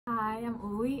Hi, I'm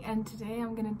Uli, and today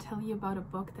I'm gonna tell you about a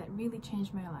book that really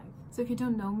changed my life. So if you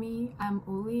don't know me, I'm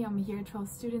Uli. I'm a year 12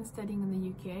 student studying in the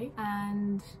UK,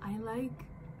 and I like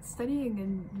studying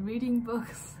and reading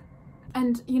books.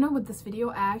 And you know, with this video,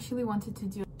 I actually wanted to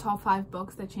do top 5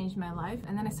 books that changed my life,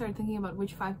 and then I started thinking about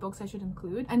which 5 books I should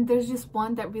include, and there's just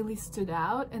one that really stood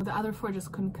out and the other 4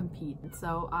 just couldn't compete,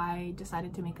 so I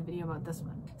decided to make a video about this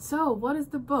one. So what is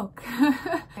the book?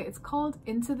 It's called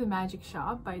Into the Magic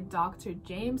Shop by Dr.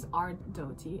 James R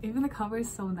Doty. Even the cover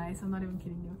is so nice, I'm not even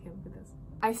kidding you. Okay, look at this.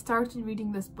 I started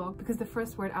reading this book because the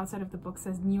first word outside of the book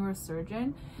says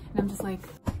neurosurgeon, and I'm just like,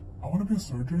 I want to be a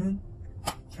surgeon.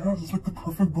 Yeah, it's like the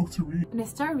perfect book to read. And I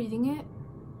started reading it,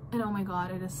 and oh my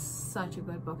god, it is such a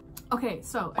good book. Okay,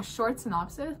 so a short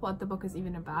synopsis, what the book is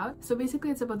even about. So basically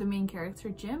it's about the main character,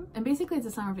 Jim, and basically it's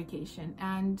a summer vacation,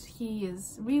 and he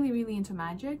is really into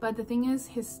magic. But the thing is,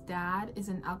 his dad is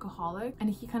an alcoholic, and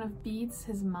he kind of beats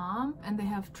his mom, and they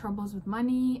have troubles with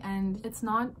money, and it's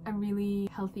not a really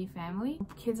healthy family.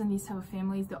 Kids in these type of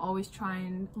families, they always try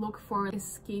and look for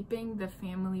escaping the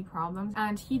family problems,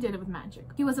 and he did it with magic.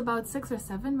 He was about 6 or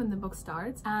 7 when the book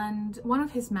starts, and one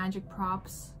of his magic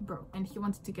props broke, and he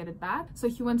wanted to get it back. So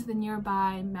he went to the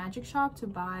nearby magic shop to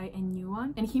buy a new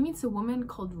one, and he meets a woman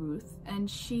called Ruth, and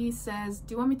she says,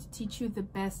 do you want me to teach you the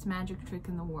best magic trick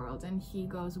in the world? And he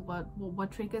goes,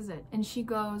 what trick is it? And she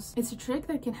goes, it's a trick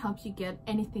that can help you get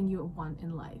anything you want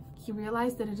in life. He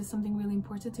realized that it is something really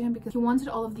important to him because he wanted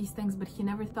all of these things, but he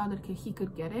never thought that he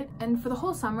could get it. And for the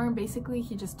whole summer, basically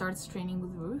he just starts training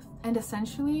with Ruth, and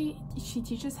essentially she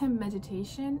teaches him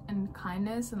meditation and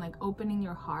kindness and like opening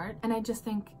your heart. And I just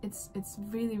think it's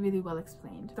really well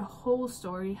explained. The whole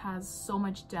story has so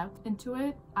much depth into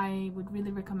it. I would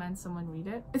really recommend someone read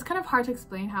it. It's kind of hard to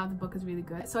explain how the book is really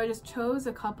good, so I just chose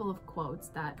a couple of quotes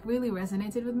that really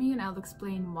resonated with me, and I'll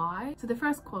explain why. So the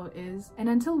first quote is, and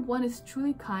until one is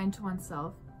truly kind to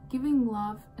oneself, giving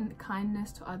love and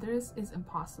kindness to others is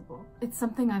impossible. It's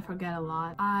something I forget a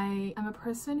lot. I am a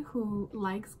person who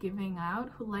likes giving out,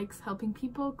 who likes helping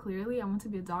people. Clearly, I want to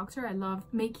be a doctor. I love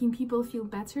making people feel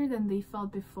better than they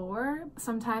felt before.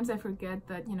 Sometimes I forget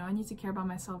that, you know, I need to care about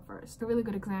myself first. A really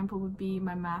good example would be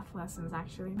my math lessons,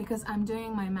 actually, because I'm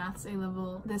doing my maths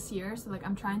A-level this year, so like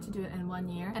I'm trying to do it in 1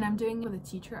 year, and I'm doing it with a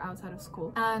teacher outside of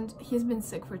school, and he's been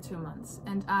sick for 2 months,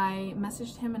 and I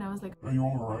messaged him and I was like, are you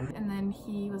alright? And then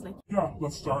he was like, yeah,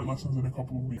 let's start lessons in a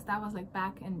couple of weeks. That was like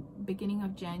back in beginning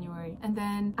of January, and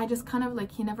then I just kind of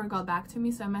like, he never got back to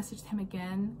me, so I messaged him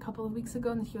again a couple of weeks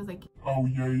ago, and he was like, oh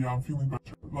yeah, I'm feeling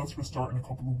better, let's restart in a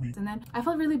couple of weeks. And then I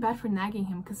felt really bad for nagging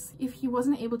him, because if he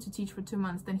wasn't able to teach for 2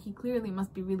 months, then he clearly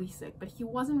must be really sick. But he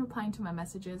wasn't replying to my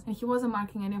messages, and he wasn't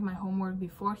marking any of my homework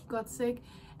before he got sick,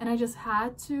 and I just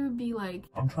had to be like,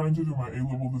 I'm trying to do my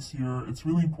A-level this year. It's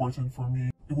really important for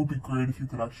me. It would be great if you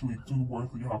could actually do the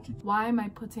work that you have to do. Why am I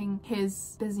putting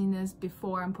his busyness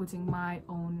before I'm putting my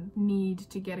own need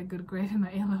to get a good grade in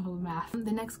my A-level math?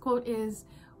 The next quote is,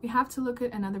 we have to look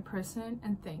at another person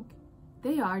and think,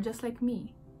 they are just like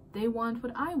me. They want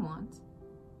what I want,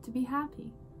 to be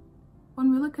happy. When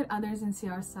we look at others and see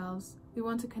ourselves, we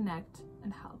want to connect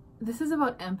and help. This is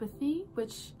about empathy,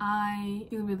 which I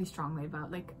feel really strongly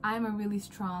about. Like, I'm a really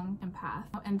strong empath,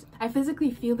 and I physically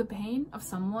feel the pain of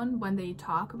someone when they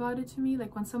talk about it to me.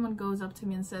 Like when someone goes up to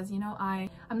me and says, you know,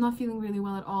 I'm not feeling really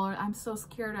well at all, or I'm so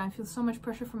scared, or I feel so much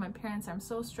pressure from my parents, I'm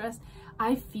so stressed.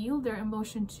 I feel their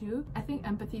emotion too. I think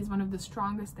empathy is one of the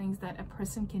strongest things that a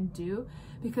person can do,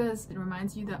 because it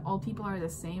reminds you that all people are the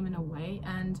same in a way,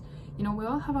 and you know, we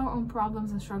all have our own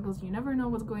problems and struggles. You never know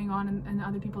what's going on in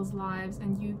other people's lives,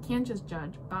 and you can't just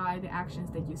judge by the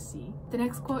actions that you see. The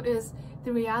next quote is,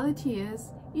 the reality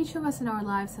is, each of us in our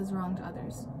lives has wronged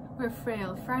others. We're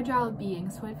frail, fragile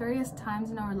beings who at various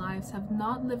times in our lives have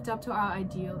not lived up to our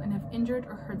ideal and have injured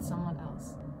or hurt someone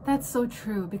else. That's so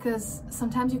true, because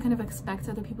sometimes you kind of expect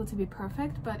other people to be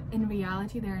perfect, but in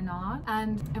reality they're not.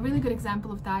 And a really good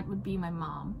example of that would be my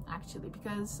mom, actually,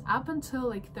 because up until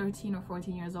like 13 or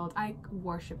 14 years old, I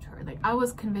worshipped her. Like, I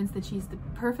was convinced that she's the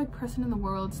perfect person in the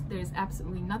world. There's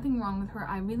absolutely nothing wrong with her.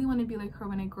 I really want to be like her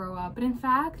when I grow up. But in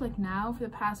fact, like now, for the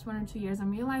past 1 or 2 years,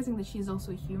 I'm realizing that she's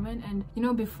also human. And you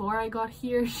know, before I got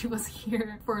here, she was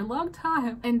here for a long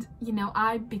time. And you know,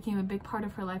 I became a big part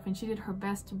of her life, and she did her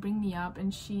best to bring me up,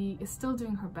 and she is still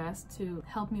doing her best to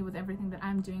help me with everything that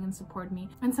I'm doing and support me.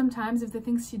 And sometimes if the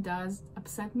things she does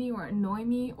upset me or annoy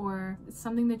me, or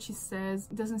something that she says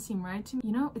doesn't seem right to me,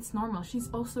 you know, it's normal. She's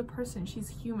also a person. She's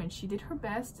human. She did her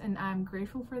best, and I'm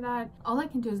grateful for that. All I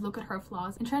can do is look at her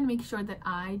flaws and try to make sure that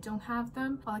I don't have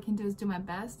them. All I can do is do my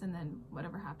best, and then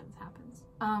whatever happens, happens.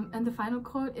 And the final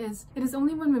quote is, "It is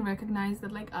only when we recognize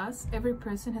that, like us, every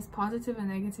person has positive and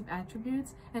negative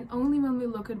attributes, and only when we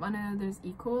look at one another as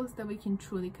equals that we can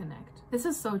truly connect." This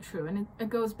is so true, and it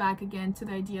goes back again to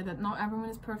the idea that not everyone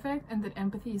is perfect and that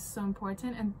empathy is so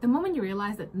important. And the moment you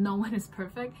realize that no one is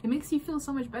perfect, it makes you feel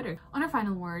so much better. On our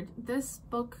final word, this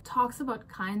book talks about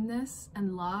kindness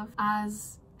and love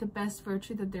as the best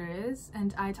virtue that there is,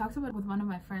 and I talked about it with one of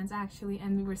my friends actually,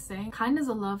 and we were saying kindness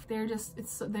and love,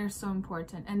 they're so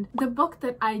important. And the book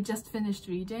that I just finished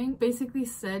reading basically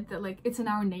said that like it's in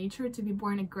our nature to be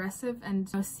born aggressive and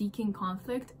seeking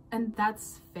conflict, and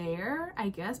that's fair, I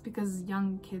guess, because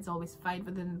young kids always fight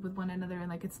with one another and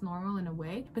like it's normal in a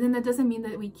way. But then that doesn't mean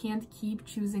that we can't keep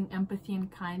choosing empathy and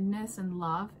kindness and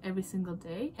love every single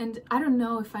day. And I don't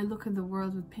know if I look at the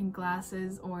world with pink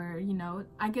glasses, or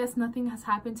I guess nothing has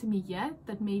happened to me yet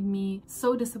that made me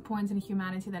so disappointed in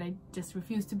humanity that I just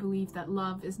refuse to believe that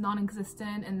love is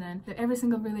non-existent, and then that every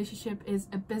single relationship is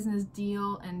a business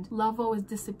deal and love always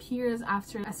disappears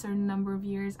after a certain number of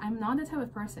years. I'm not the type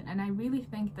of person, and I really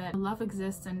think that love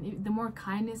exists, and the more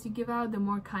kindness you give out, the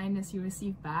more kindness you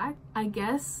receive back. I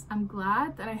guess I'm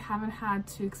glad that I haven't had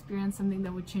to experience something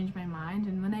that would change my mind,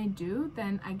 and when I do,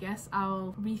 then I guess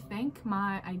I'll rethink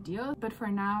my ideals. But for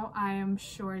now, I am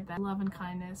sure that love and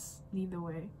kindness lead the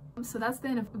way. So that's the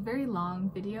end of a very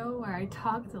long video where I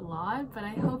talked a lot, but I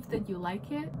hope that you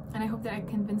like it, and I hope that I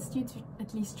convinced you to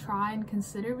at least try and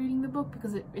consider reading the book,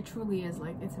 because it truly is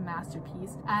like, it's a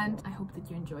masterpiece, and I hope that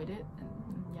you enjoyed it.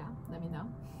 And yeah, let me know.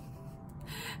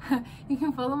 You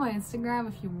can follow my Instagram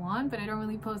if you want, but I don't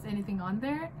really post anything on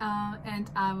there,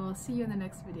 and I will see you in the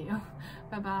next video.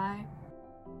 Bye bye.